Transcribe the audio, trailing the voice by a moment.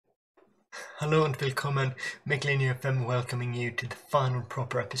Hello and willkommen, Mikkelin FM welcoming you to the final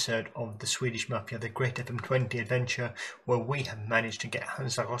proper episode of the Swedish Mafia, the great FM20 adventure, where we have managed to get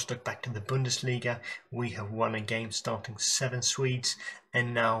Hansa Rostock back to the Bundesliga. We have won a game starting 7 Swedes,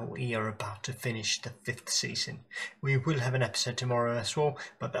 and now we are about to finish the 5th season. We will have an episode tomorrow as well,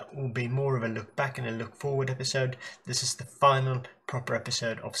 but that will be more of a look back and a look forward episode. This is the final proper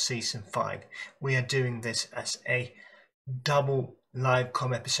episode of season 5. We are doing this as a double live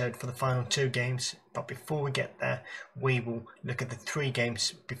com episode for the final 2 games, but before we get there we will look at the 3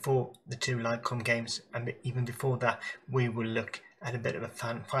 games before the 2 live com games, and even before that we will look at a bit of a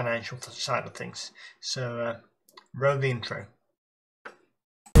financial side of things. So roll the intro.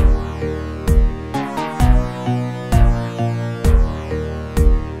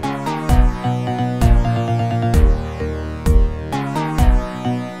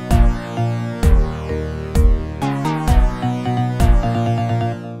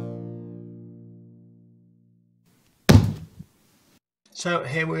 So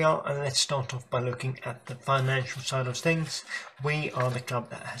here we are, and let's start off by looking at the financial side of things. We are the club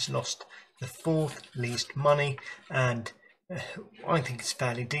that has lost the 4th least money, and I think it's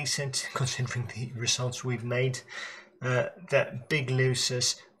fairly decent considering the results we've made. The big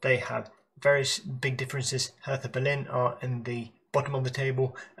losers, they have very big differences. Hertha Berlin are in the bottom of the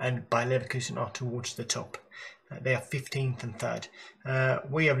table, and Bayer Leverkusen are towards the top. They are 15th and 3rd.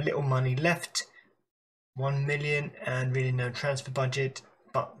 We have little money left. 1 million and really no transfer budget,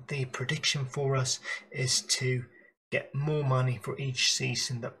 but the prediction for us is to get more money for each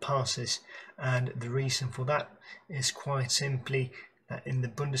season that passes, and the reason for that is quite simply that in the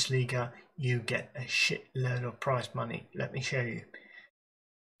Bundesliga you get a shitload of prize money. Let me show you.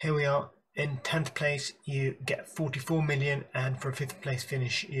 Here we are. In 10th place you get 44 million, and for a 5th place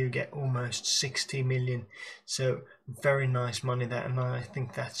finish you get almost 60 million. So very nice money there, and I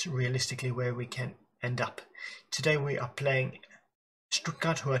think that's realistically where we can end up. Today we are playing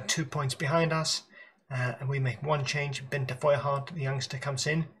Stuttgart, who are 2 points behind us, and we make one change. Bente Feuerhardt, the youngster, comes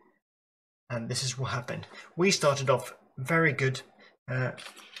in, and this is what happened. We started off very good.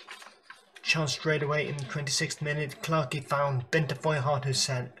 Chance straight away in the 26th minute. Clarkey found Bente Feuerhardt, who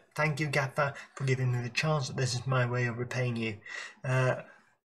said, "Thank you, Gaffer, for giving me the chance. This is my way of repaying you."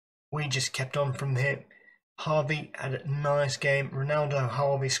 We just kept on from there. Harvey had a nice game. Ronaldo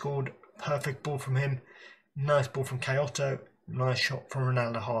Harvey scored. Perfect ball from him. Nice ball from Kyoto. Nice shot from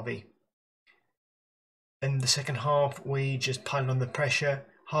Ronaldo Harvey. In the second half, we just piled on the pressure.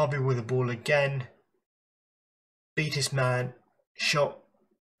 Harvey with the ball again. Beat his man. Shot.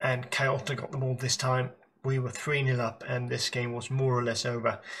 And Kyoto got the ball this time. We were 3-0 up, and this game was more or less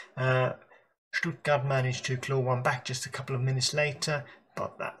over. Stuttgart managed to claw one back just a couple of minutes later,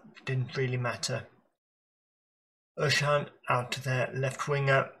 but that didn't really matter. Özcan out to their left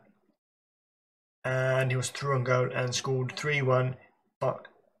winger, and he was through on goal and scored 3-1, but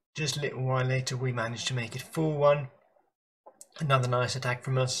just a little while later we managed to make it 4-1. Another nice attack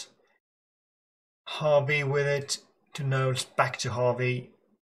from us. Harvey with it to Knowles, back to Harvey.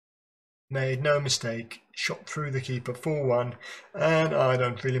 Made no mistake, shot through the keeper, 4-1, and I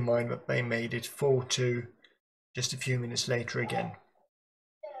don't really mind that they made it 4-2 just a few minutes later again.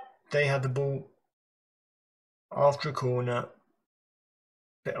 They had the ball after a corner.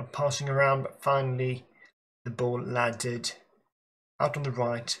 Bit of passing around, but finally the ball landed out on the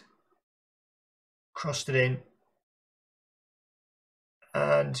right, crossed it in,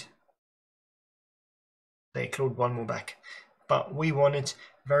 and they clawed one more back. But we won it.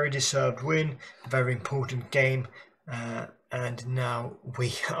 Very deserved win, very important game, and now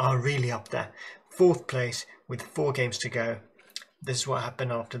we are really up there. 4th place with 4 games to go. This is what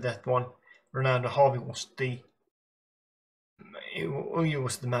happened after that one. Ronaldo Harvey was the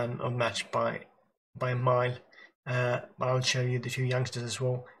man of the match by a mile. I'll show you the 2 youngsters as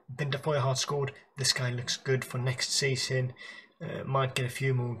well. Bente Feuerhardt scored. This guy looks good for next season. Might get a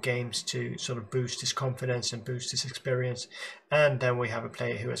few more games to sort of boost his confidence and boost his experience. And then we have a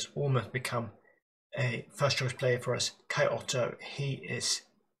player who has almost become a first choice player for us, Kyoto. He is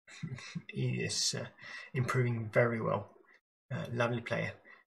improving very well. Lovely player.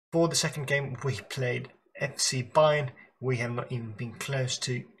 For the second game we played FC Bayern. We have not even been close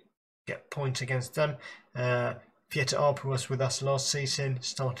to get points against them. Fiete Arp, who was with us last season,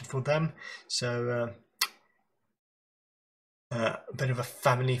 started for them. So a bit of a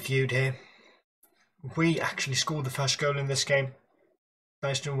family feud here. We actually scored the first goal in this game.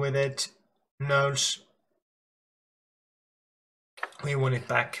 Bastion with it. Knowles. We won it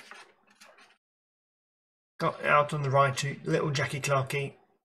back. Got out on the right to little Jackie Clarkey.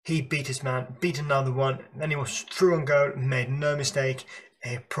 He beat his man, beat another one, then he was through on goal, made no mistake.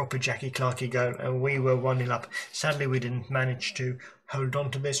 a proper Jackie Clarkie goal, and we were 1-0 up. Sadly, we didn't manage to hold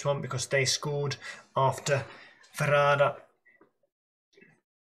on to this one because they scored after Ferrara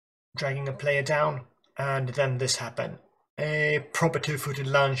dragging a player down, and then this happened. A proper two-footed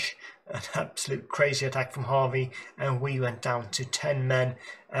lunge, an absolute crazy attack from Harvey, and we went down to 10 men,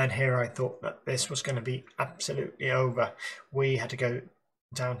 and here I thought that this was going to be absolutely over. We had to go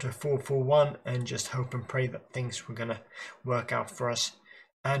down to a 4-4-1 and just hope and pray that things were going to work out for us,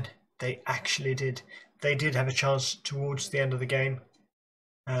 and they actually did. They did have a chance towards the end of the game,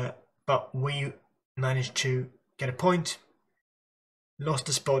 but we managed to get a point, lost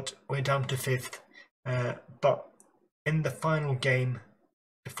the spot, we're down to 5th, but in the final game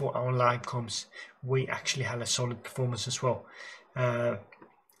before our live comms, we actually had a solid performance as well.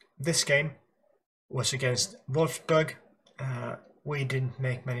 This game was against Wolfsburg. We didn't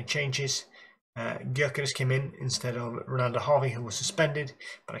make many changes. Gyökeres came in instead of Ronaldo Harvey, who was suspended,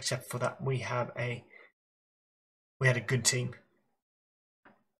 but except for that, we had a good team.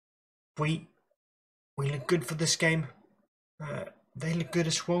 We look good for this game. They look good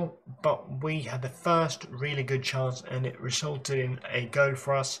as well, but we had the first really good chance and it resulted in a goal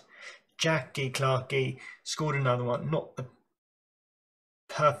for us. Jackie Clarkie scored another one. Not the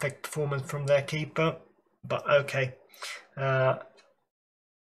perfect performance from their keeper, but okay.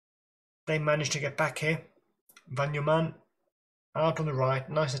 They managed to get back here. Van Joman out on the right.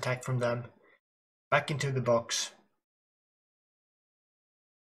 Nice attack from them. Back into the box.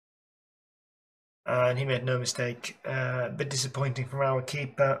 And he made no mistake. A bit disappointing from our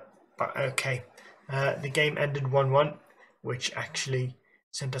keeper, but okay. The game ended 1-1, which actually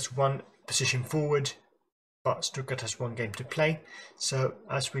sent us one position forward, but Stuttgart has one game to play. So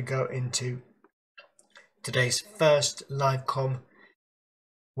as we go into today's first live comm,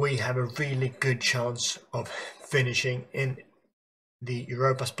 we have a really good chance of finishing in the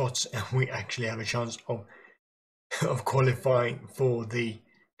Europa spots, and we actually have a chance of qualifying for the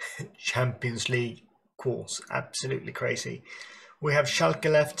Champions League course. Absolutely crazy. We have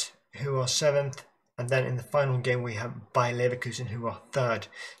Schalke left, who are 7th, and then in the final game we have Bayer Leverkusen, who are 3rd.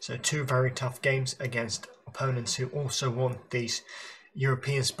 So two very tough games against opponents who also want these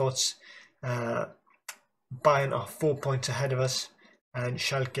European spots. Bayern are 4 points ahead of us, and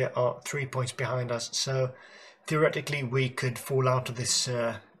Schalke are 3 points behind us. So theoretically we could fall out of this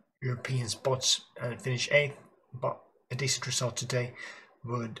European spots and finish 8th, but a decent result today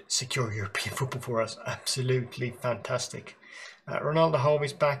would secure European football for us. Absolutely fantastic. Ronaldo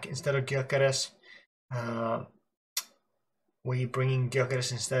Harvey's back instead of Gyökeres. We bring in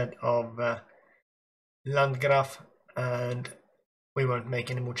Gyökeres instead of Landgraf, and we won't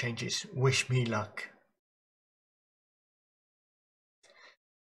make any more changes. Wish me luck.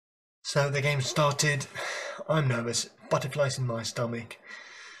 So the game started. I'm nervous, butterflies in my stomach.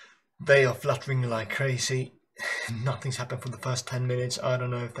 They are fluttering like crazy. Nothing's happened for the first 10 minutes. I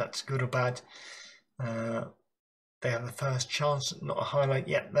don't know if that's good or bad. They have the first chance, not a highlight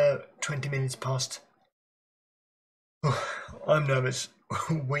yet though. 20 minutes past. I'm nervous.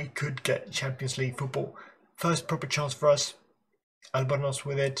 We could get Champions League football. First proper chance for us. Albornoz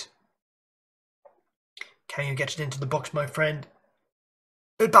with it. Can you get it into the box, my friend?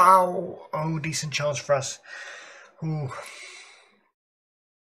 Bilbao! Oh, decent chance for us. Ooh.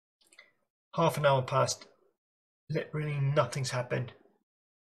 Half an hour passed. Literally nothing's happened.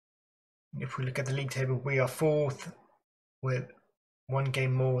 If we look at the league table, we are 4th with one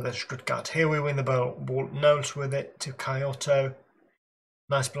game more than Stuttgart. Here we win the ball. Knowles with it to Kyoto.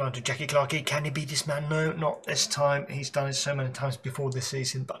 Nice ball to Jackie Clarkie. Can he beat this man? No, not this time. He's done it so many times before this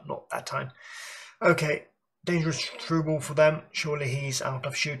season, but not that time. Okay, dangerous through ball for them. Surely he's out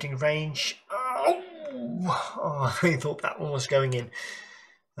of shooting range. Oh, I thought that one was going in.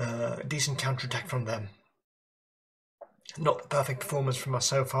 Decent counter-attack from them. Not the perfect performance from us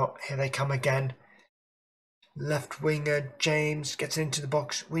so far. Here they come again. Left winger James gets into the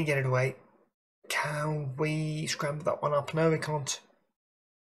box. We get it away. Can we scramble that one up? No, we can't.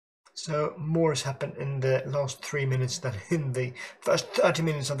 So more has happened in the last 3 minutes than in the first 30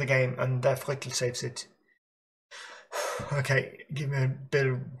 minutes of the game, and Frickel saves it. Okay, give me a bit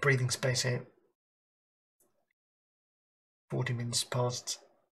of breathing space here. 40 minutes past.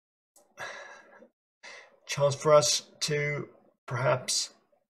 Chance for us to perhaps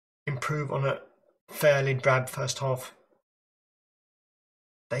improve on a fairly drab first half.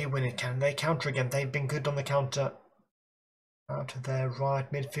 They win it, can they? Counter again. They've been good on the counter. Out to their right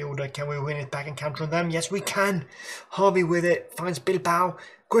midfielder. Can we win it back and counter on them? Yes, we can. Harvey with it. Finds Bilbao.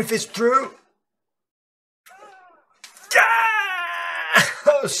 Griffiths through. Yeah!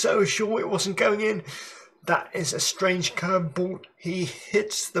 I was so sure it wasn't going in. that is a strange curveball. He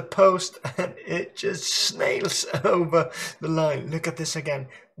hits the post and it just snails over the line. Look at this again.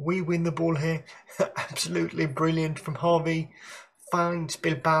 We win the ball here. Absolutely brilliant from Harvey. Finds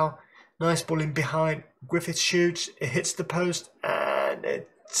Bilbao. Nice ball in behind. Griffiths shoots. It hits the post and it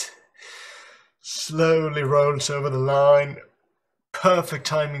slowly rolls over the line. Perfect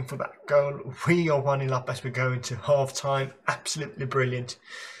timing for that goal. We are 1-0 up as we go into half time. Absolutely brilliant.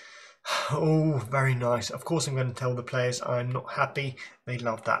 Oh, very nice. Of course I'm going to tell the players I'm not happy. They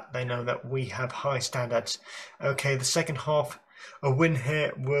love that. They know that we have high standards. Okay, the second half, a win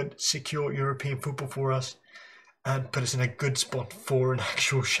here would secure European football for us and put us in a good spot for an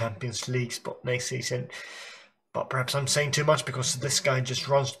actual Champions League spot next season. But perhaps I'm saying too much because this guy just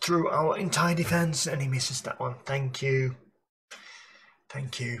runs through our entire defense and he misses that one. Thank you.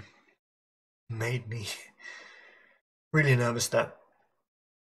 Thank you. Made me really nervous there.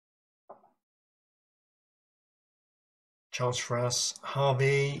 Chance for us.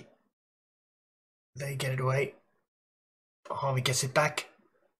 Harvey. They get it away. Harvey gets it back.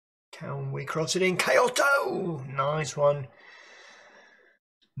 Can we cross it in? Kyoto! Nice one.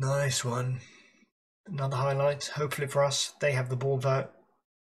 Nice one. Another highlight. Hopefully for us. They have the ball though.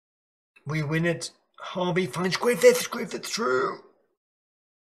 We win it. Harvey finds Griffiths. Griffiths through.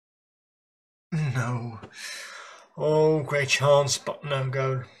 No. Oh, great chance, but no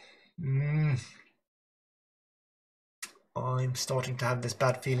goal. I'm starting to have this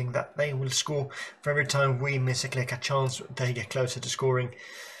bad feeling that they will score. For every time we miss a click, a chance, they get closer to scoring.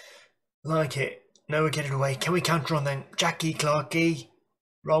 Like it. No, we get it away. Can we counter on them? Jackie Clarkey.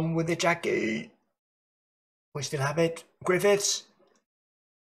 Wrong with it, Jackie. We still have it. Griffiths.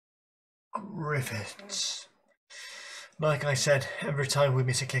 Griffiths. Like I said, every time we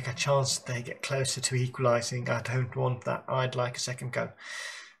miss a click, a chance, they get closer to equalising. I don't want that. I'd like a second goal.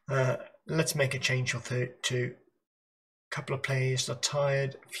 Let's make a change or two. Couple of players are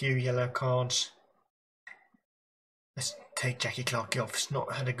tired, a few yellow cards. Let's take Jackie Clarkey off. He's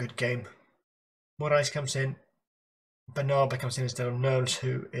not had a good game. Moraes comes in. Bernardo comes in instead of Knowles,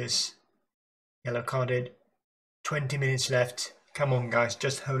 who is yellow carded. 20 minutes left. Come on, guys,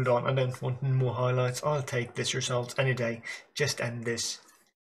 just hold on. I don't want more highlights. I'll take this result any day. Just end this.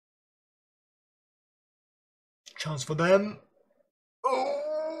 Chance for them. Oh!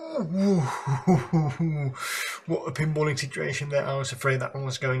 What a pinballing situation there. I was afraid that one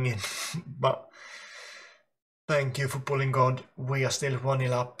was going in. But thank you, footballing god. We are still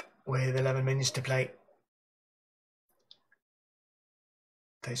 1-0 up with 11 minutes to play.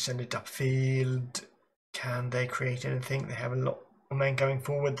 They send it upfield. Can they create anything? They have a lot of men going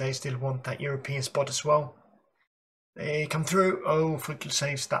forward. They still want that European spot as well. They come through. Oh, Frickle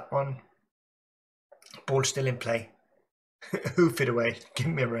saves that one. Ball still in play. Hoof it away. Give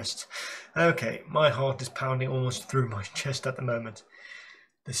me a rest. Okay, my heart is pounding almost through my chest at the moment.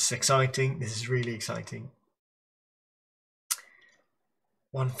 This is exciting. This is really exciting.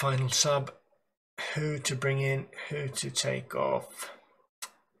 One final sub. Who to bring in? Who to take off?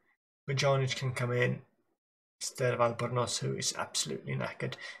 Bojanic can come in instead of Albornoz, who is absolutely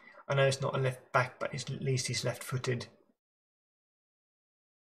knackered. I know it's not a left back, but at least he's left-footed.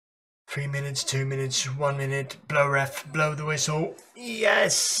 3 minutes, 2 minutes, 1 minute. Blow ref, blow the whistle.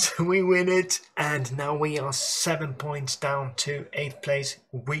 Yes, we win it. And now we are 7 points down to 8th place.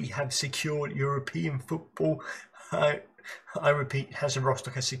 We have secured European football. I repeat, Hansa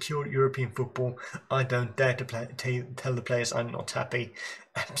Rostock has secured European football. I don't dare to tell the players I'm not happy.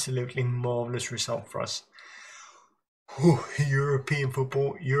 Absolutely marvellous result for us. Whew, European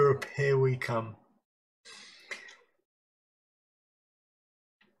football, Europe, here we come.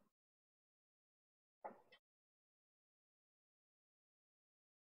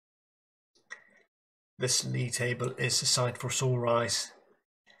 This league table is a sight for sore eyes.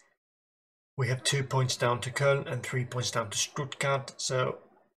 We have 2 points down to Köln and 3 points down to Stuttgart, so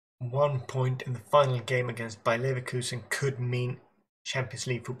 1 point in the final game against Bayer Leverkusen could mean Champions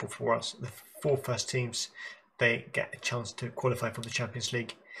League football for us. The 4 first teams, they get a chance to qualify for the Champions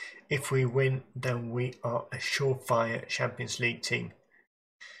League. If we win, then we are a surefire Champions League team.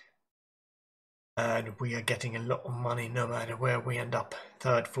 And we are getting a lot of money no matter where we end up.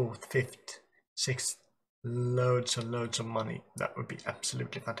 3rd, 4th, 5th, 6th. Loads and loads of money. That would be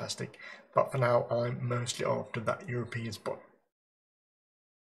absolutely fantastic. But for now, I'm mostly after that European spot.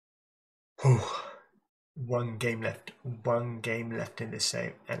 Whew. 1 game left. 1 game left in this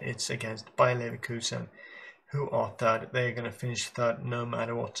save, and it's against Bayer Leverkusen, who are 3rd. They're going to finish 3rd no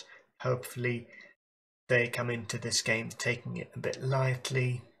matter what. Hopefully, they come into this game taking it a bit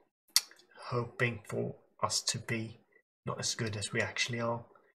lightly, hoping for us to be not as good as we actually are.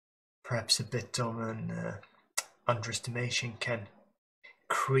 perhaps a bit of an underestimation can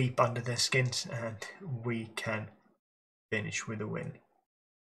creep under their skins, and we can finish with a win.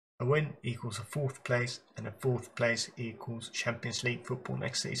 A win equals a 4th place, and a 4th place equals Champions League football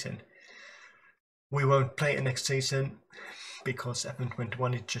next season. We won't play it next season because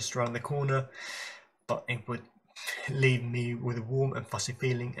FM21 is just around the corner, but it would leave me with a warm and fuzzy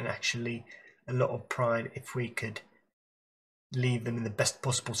feeling and actually a lot of pride if we could leave them in the best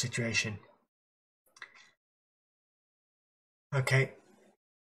possible situation. Okay.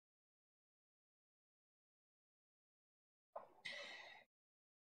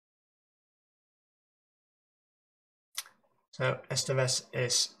 So Esteves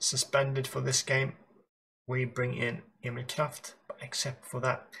is suspended for this game. We bring in Emil Kraft, but except for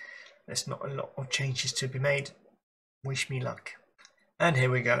that, there's not a lot of changes to be made. Wish me luck. And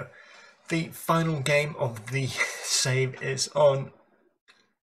here we go. The final game of the save is on.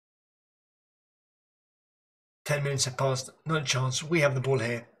 10 minutes have passed. Not a chance. We have the ball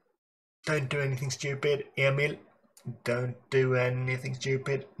here. Don't do anything stupid. Emil, don't do anything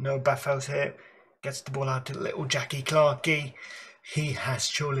stupid. No baffles here. Gets the ball out to little Jackie Clarkey. He has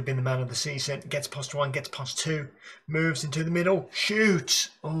surely been the man of the season. Gets past 1, gets past 2. Moves into the middle. Shoots.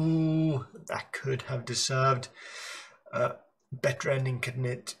 Oh, that could have deserved a better ending, couldn't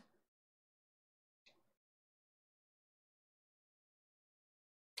it?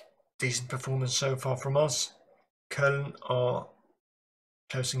 Decent performance so far from us. Köln are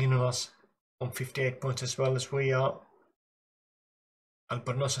closing in on us on 58 points as well as we are.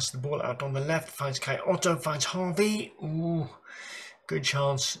 Albornoz has the ball out on the left, finds Kai Otto, finds Harvey. Ooh, good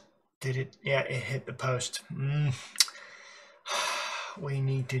chance. Did it? Yeah, it hit the post. We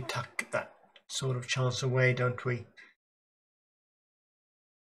need to tuck that sort of chance away, don't we?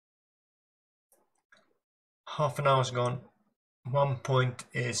 Half an hour's gone. 1 point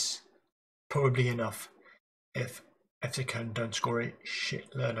is probably enough if FC Köln don't score a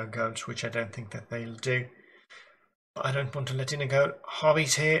shitload of goals, which I don't think that they'll do. But I don't want to let in a goal.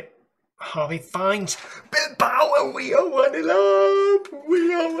 Harvey's here. Harvey finds Bilbao, and we are 1-0 up.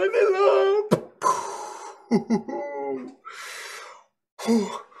 We are 1-0 up.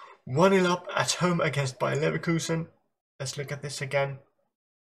 1-0 up at home against Bayer Leverkusen. Let's look at this again.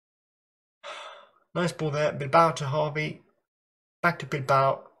 Nice ball there. Bilbao to Harvey. Back to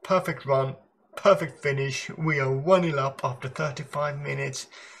Bilbao. Perfect run. Perfect finish. We are 1-0 up after 35 minutes.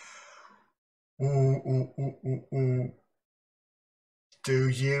 Ooh. Do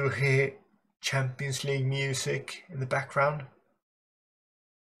you hear Champions League music in the background?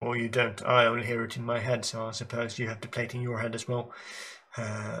 Or you don't? I only hear it in my head, so I suppose you have to play it in your head as well.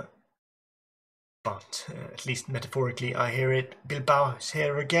 But at least metaphorically I hear it. Bilbao is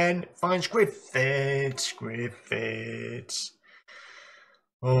here again. Finds Griffiths.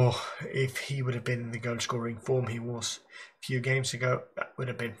 Oh, if he would have been in the goal scoring form he was a few games ago, that would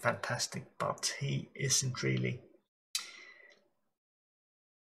have been fantastic, but he isn't really.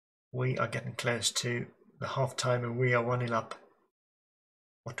 We are getting close to the half time and we are 1-0 up.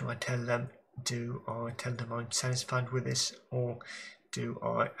 What do I tell them? Do I tell them I'm satisfied with this, or do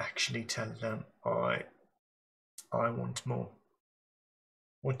I actually tell them I want more?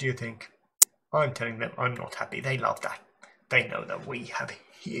 What do you think? I'm telling them I'm not happy. They love that. They know that we have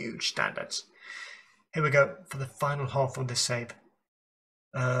huge standards. Here we go for the final half of the save.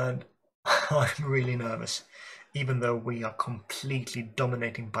 And I'm really nervous. Even though we are completely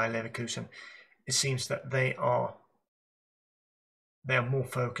dominating by Leverkusen, it seems that they are more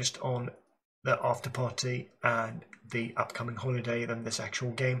focused on the after party and the upcoming holiday than this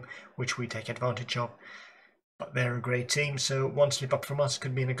actual game, which we take advantage of. But they're a great team, so 1 slip up from us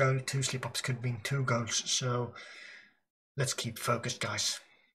could mean a goal, 2 slip ups could mean 2 goals. So let's keep focused, guys.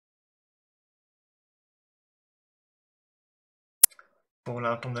 Ball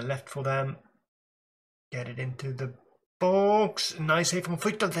out on the left for them. Get it into the box. Nice save from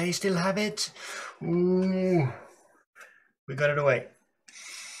Victor. They still have it. Ooh. We got it away.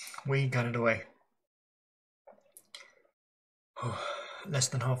 Oh, less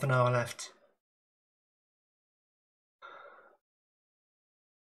than half an hour left.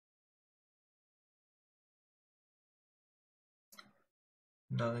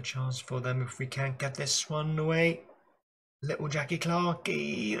 Another chance for them if we can't get this one away. Little Jackie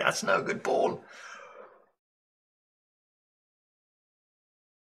Clarkey. That's no good ball.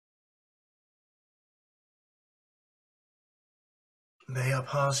 They are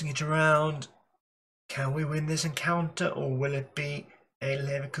passing it around. Can we win this encounter, or will it be a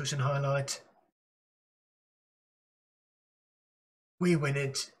Leverkusen highlight? We win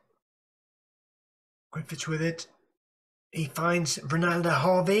it. Griffiths with it. He finds Ronaldo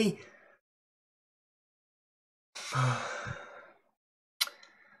Harvey.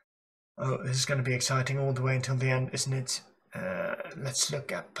 Oh, this is going to be exciting all the way until the end, isn't it? Let's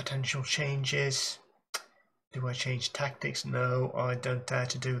look at potential changes. Do I change tactics? No, I don't dare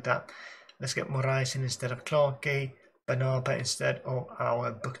to do that. Let's get Moraes in instead of Clarkey, Banaba instead of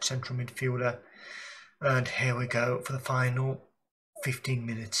our booked central midfielder. And here we go for the final 15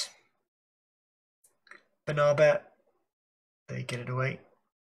 minutes. Banaba, they get it away.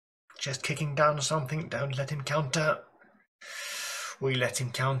 Just kicking down or something, don't let him counter. We let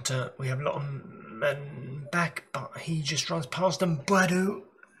him counter. We have a lot of men back, but he just runs past them. Badu.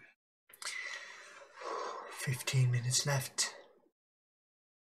 15 minutes left.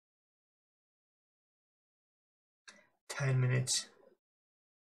 10 minutes.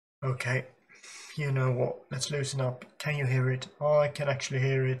 Okay, you know what? Let's loosen up. Can you hear it? Oh, I can actually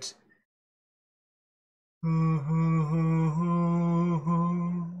hear it.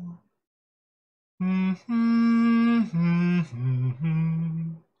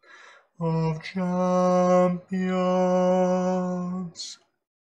 Of champions.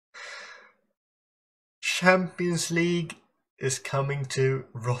 Champions League is coming to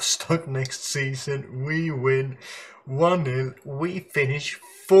Rostock next season. We win 1-0. We finish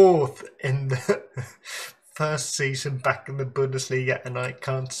 4th in the first season back in the Bundesliga, and I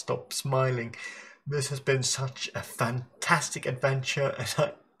can't stop smiling. This has been such a fantastic adventure, and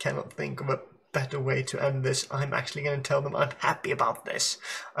I cannot think of a better way to end this. I'm actually going to tell them I'm happy about this.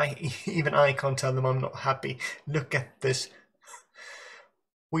 Even I can't tell them I'm not happy. Look at this.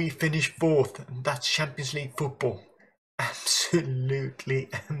 We finished 4th, and that's Champions League football. Absolutely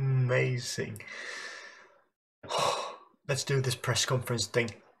amazing. Let's do this press conference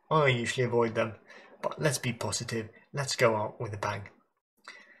thing. I usually avoid them, but let's be positive. Let's go out with a bang.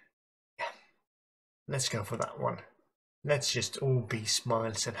 Yeah. Let's go for that one. Let's just all be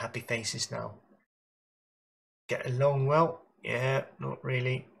smiles and happy faces now. Get along well? Yeah, not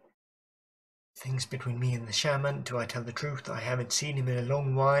really. Things between me and the shaman. Do I tell the truth? I haven't seen him in a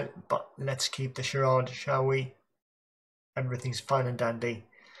long while, but let's keep the charade, shall we? Everything's fine and dandy.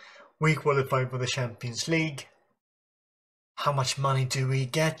 We qualified for the Champions League. How much money do we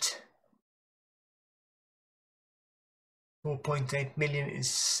get? 4.8 million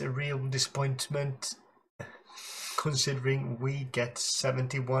is a real disappointment, considering we get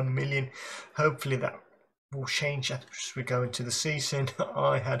 71 million. Hopefully that will change as we go into the season.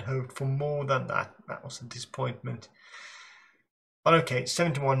 I had hoped for more than that. That was a disappointment. But okay,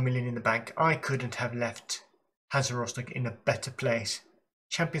 71 million in the bank. I couldn't have left Hansa Rostock in a better place.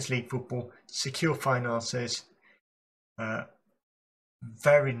 Champions League football, secure finances,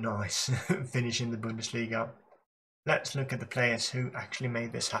 very nice finish in the Bundesliga. Let's look at the players who actually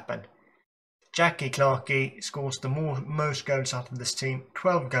made this happen. Jackie Clarkey scores the most goals out of this team,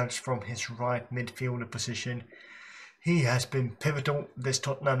 12 goals from his right midfielder position. He has been pivotal this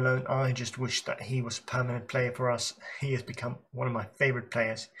Tottenham loan. I just wish that he was a permanent player for us. He has become one of my favourite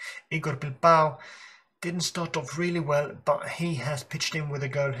players. Igor Bilbao didn't start off really well, but he has pitched in with a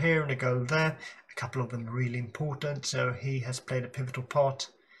goal here and a goal there. A couple of them really important, so he has played a pivotal part.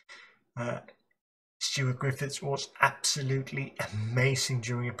 Stuart Griffiths was absolutely amazing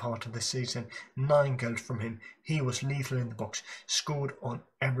during a part of the season. 9 goals from him. He was lethal in the box, scored on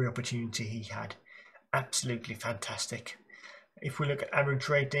every opportunity he had. Absolutely fantastic. If we look at average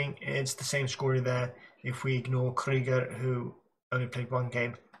rating, it's the same scorer there. If we ignore Krieger, who only played 1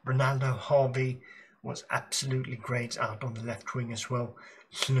 game, Ronaldo Harvey was absolutely great out on the left wing as well.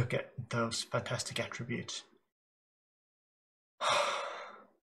 Look at those fantastic attributes.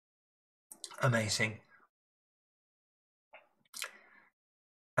 Amazing.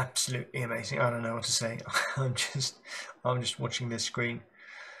 Absolutely amazing. I don't know what to say. I'm just watching this screen.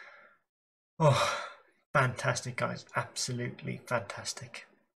 Oh, fantastic, guys. Absolutely fantastic.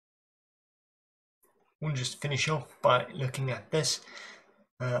 We'll just finish off by looking at this.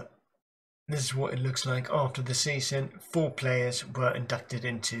 This is what it looks like after the season. 4 players were inducted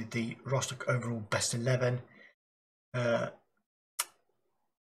into the Rostock overall best 11.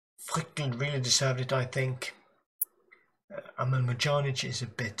 Frickel really deserved it, I think. Amal Majanic is a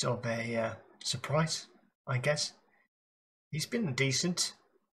bit of a surprise, I guess. He's been decent,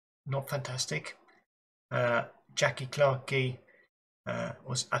 not fantastic. Jackie Clarkey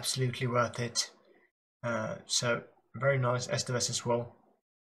was absolutely worth it. So very nice. Esteves as well.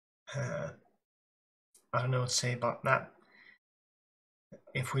 I don't know what to say about that.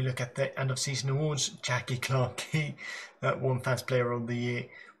 If we look at the end of season awards, Jackie Clarkey won Fans Player of the Year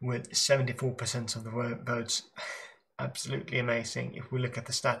with 74% of the votes. Absolutely amazing. If we look at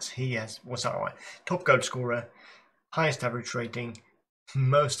the stats, he was our top goal scorer, highest average rating,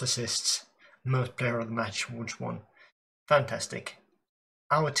 most assists, Most Player of the Match awards won. Fantastic.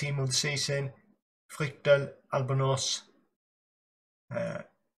 Our team of the season, Frictal Albonos.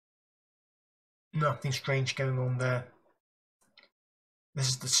 Nothing strange going on there. This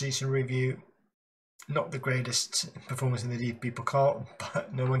is the season review. Not the greatest performance in the DFB Pokal,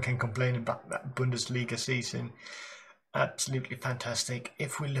 but no one can complain about that Bundesliga season. Absolutely fantastic.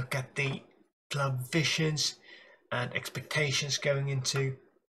 If we look at the club visions and expectations going into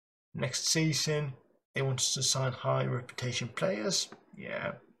next season, they want us to sign high reputation players.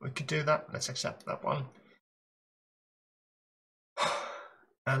 Yeah, we could do that. Let's accept that one.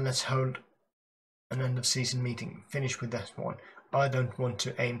 And let's hold an end of season meeting. Finish with that one. I don't want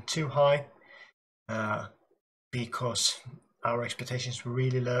to aim too high because our expectations were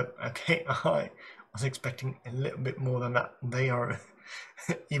really low. Okay, I was expecting a little bit more than that. They are,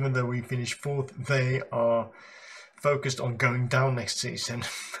 even though we finished 4th, they are focused on going down next season.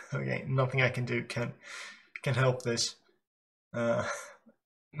 Okay, nothing I can do can help this.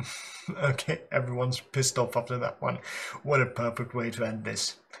 Okay, everyone's pissed off after that one. What a perfect way to end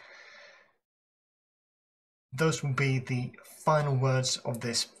this. Those will be the final words of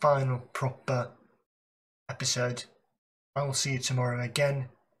this final proper episode. I will see you tomorrow again,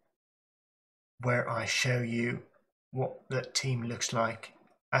 where I show you what the team looks like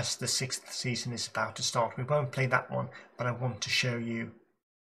as the 6th season is about to start. We won't play that one, but I want to show you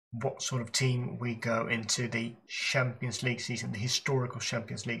what sort of team we go into the Champions League season, the historical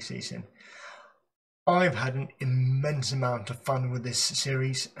Champions League season. I've had an immense amount of fun with this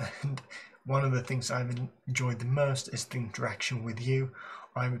series, and one of the things I've enjoyed the most is the interaction with you.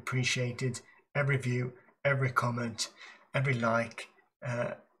 I've appreciated every view, every comment, every like.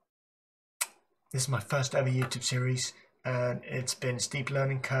 This is my first ever YouTube series, and it's been a steep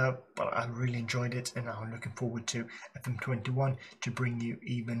learning curve, but I really enjoyed it, and I'm looking forward to FM21 to bring you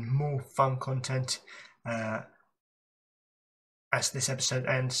even more fun content. As this episode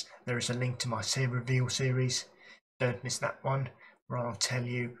ends, there is a link to my Save Reveal series. Don't miss that one, where I'll tell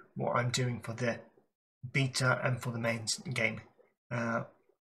you what I'm doing for the beta and for the main game.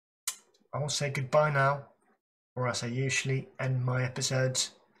 I'll say goodbye now, or as I usually end my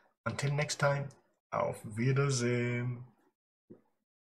episodes. Until next time, auf Wiedersehen.